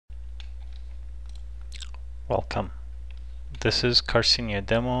Welcome. This is Carsinia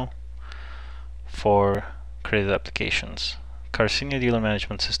demo for credit applications. Carsinia Dealer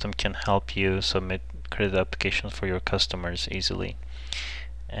Management System can help you submit credit applications for your customers easily.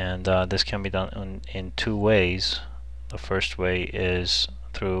 And this can be done in two ways. The first way is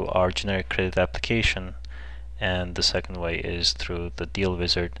through our generic credit application, and the second way is through the Deal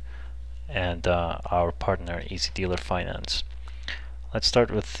Wizard and our partner Easy Dealer Finance. Let's start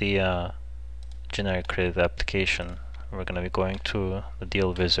with the generic credit application. We're going to be going to the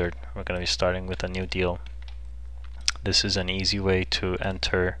Deal Wizard. We're going to be starting with a new deal. This is an easy way to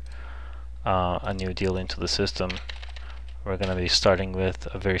enter a new deal into the system. We're going to be starting with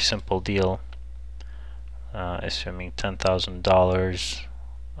a very simple deal, assuming $10,000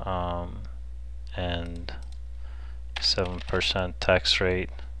 and 7% tax rate.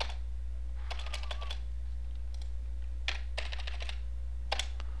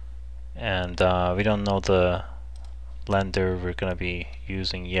 And we don't know the lender we're going to be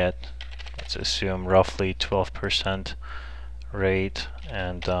using yet. Let's assume roughly 12% rate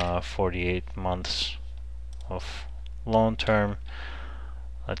and 48 months of loan term.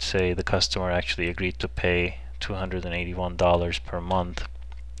 Let's say the customer actually agreed to pay $281 per month.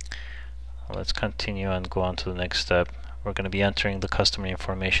 Let's continue and go on to the next step. We're going to be entering the customer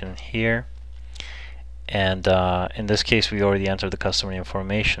information here, and in this case we already entered the customer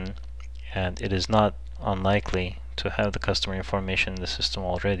information, and it is not unlikely to have the customer information in the system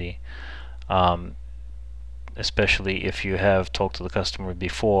already, especially if you have talked to the customer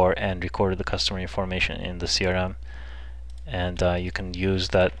before and recorded the customer information in the CRM, and you can use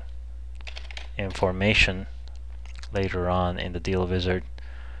that information later on in the Deal Wizard.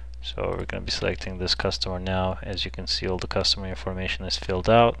 So we're going to be selecting this customer now. As you can see, all the customer information is filled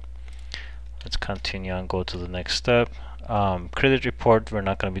out. Let's continue and go to the next step. Credit report we're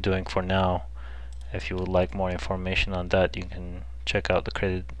not going to be doing for now. If you would like more information on that, you can check out the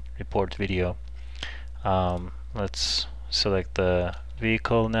credit report video. Let's select the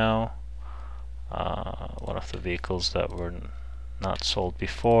vehicle now, one of the vehicles that were not sold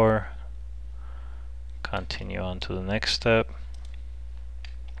before. Continue on to the next step,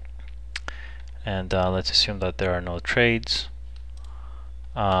 and let's assume that there are no trades.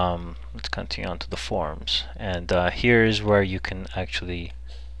 Let's continue on to the forms, and here is where you can actually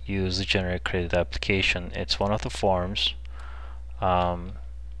use the generic credit application. It's one of the forms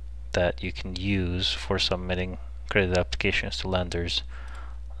that you can use for submitting credit applications to lenders.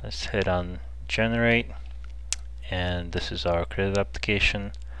 Let's hit on generate, and this is our credit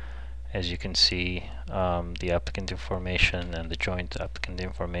application. As you can see, the applicant information and the joint applicant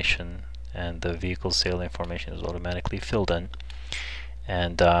information and the vehicle sale information is automatically filled in,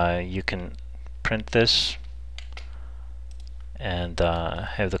 and you can print this and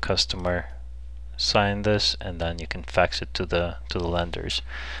have the customer sign this, and then you can fax it to the lenders.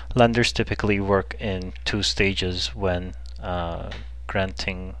 Lenders typically work in two stages when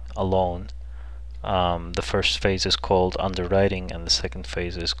granting a loan. The first phase is called underwriting, and the second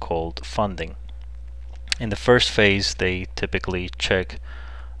phase is called funding. In the first phase, they typically check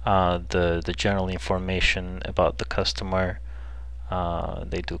the general information about the customer.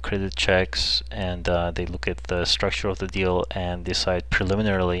 They do credit checks, and they look at the structure of the deal and decide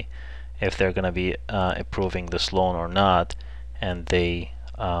preliminarily if they're going to be approving this loan or not, and they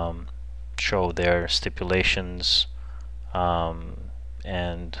show their stipulations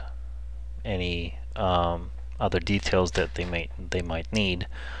and any other details that they might need.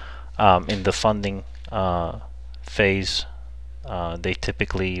 In the funding phase, they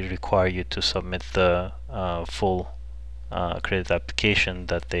typically require you to submit the full credit application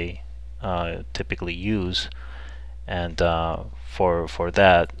that they typically use, and for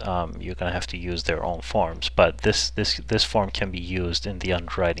that you're gonna have to use their own forms, but this form can be used in the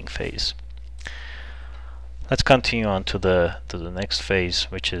underwriting phase. Let's continue on to the next phase,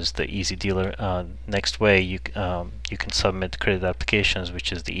 which is the Easy Dealer. Next way you can submit credit applications,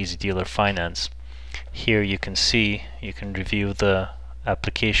 which is the Easy Dealer Finance. Here you can see, you can review the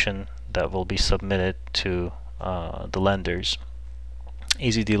application that will be submitted to the lenders.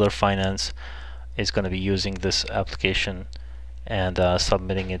 Easy Dealer Finance is going to be using this application and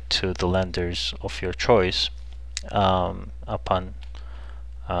submitting it to the lenders of your choice upon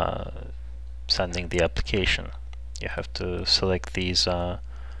sending the application. You have to select these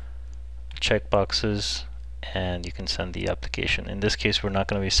check boxes and you can send the application. In this case, we're not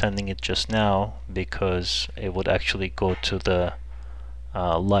going to be sending it just now because it would actually go to the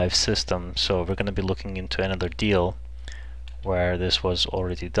live system, so we're going to be looking into another deal where this was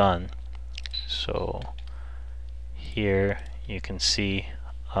already done. So here you can see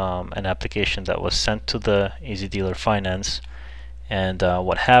an application that was sent to the Easy Dealer Finance, and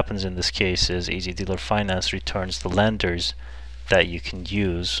what happens in this case is Easy Dealer Finance returns the lenders that you can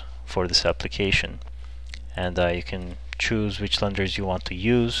use for this application, and you can choose which lenders you want to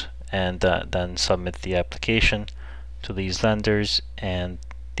use, and then submit the application to these lenders, and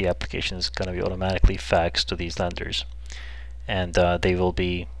the application is going to be automatically faxed to these lenders, and they will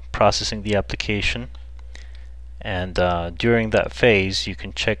be processing the application. And during that phase you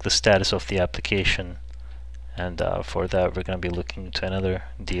can check the status of the application, and for that we're going to be looking to another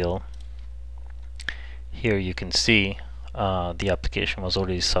deal. Here you can see the application was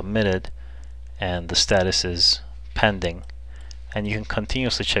already submitted and the status is pending, and you can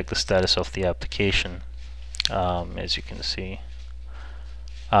continuously check the status of the application. As you can see,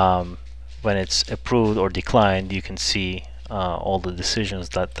 when it's approved or declined, you can see all the decisions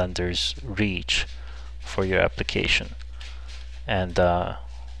that lenders reach for your application. And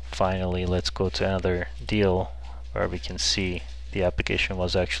finally, let's go to another deal where we can see the application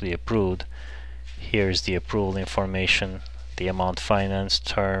was actually approved. Here's the approval information, the amount financed,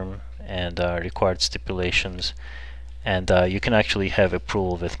 term, and required stipulations. And you can actually have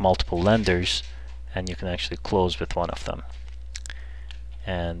approval with multiple lenders, and you can actually close with one of them.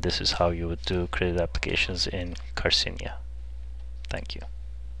 And this is how you would do credit applications in Carsinia. Thank you.